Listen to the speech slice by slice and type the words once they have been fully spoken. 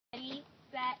Ready,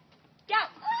 set, go!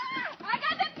 Ah, I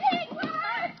got the pig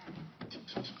one!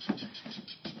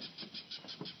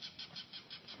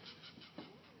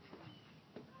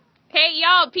 Hey,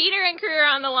 y'all, Peter and crew are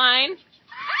on the line.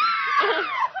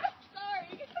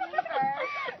 Sorry.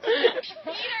 Peter,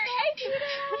 hey Peter,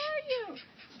 how are you?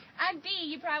 I'm Dee.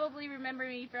 You probably remember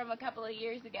me from a couple of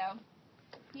years ago.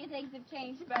 A few things have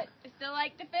changed, but I still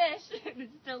like to fish. I'm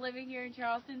still living here in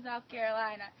Charleston, South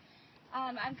Carolina.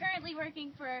 I'm currently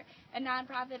working for a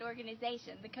nonprofit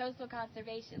organization, the Coastal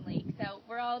Conservation League. So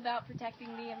we're all about protecting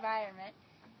the environment.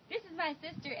 This is my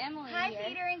sister Emily. Hi, here.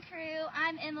 Peter and crew.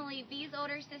 I'm Emily, Bee's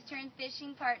older sister and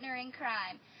fishing partner in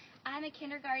crime. I'm a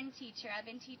kindergarten teacher. I've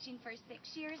been teaching for 6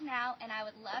 years now, and I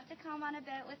would love to come on a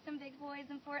boat with some big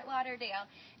boys in Fort Lauderdale,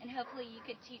 and hopefully you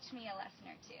could teach me a lesson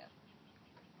or two.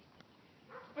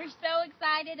 We're so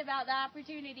excited about the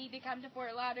opportunity to come to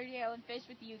Fort Lauderdale and fish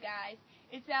with you guys.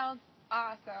 It sounds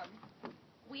awesome.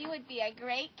 We would be a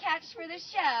great catch for the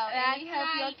show, and we hope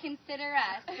you'll consider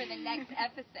us for the next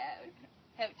episode.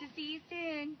 Hope to see you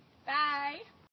soon. Bye.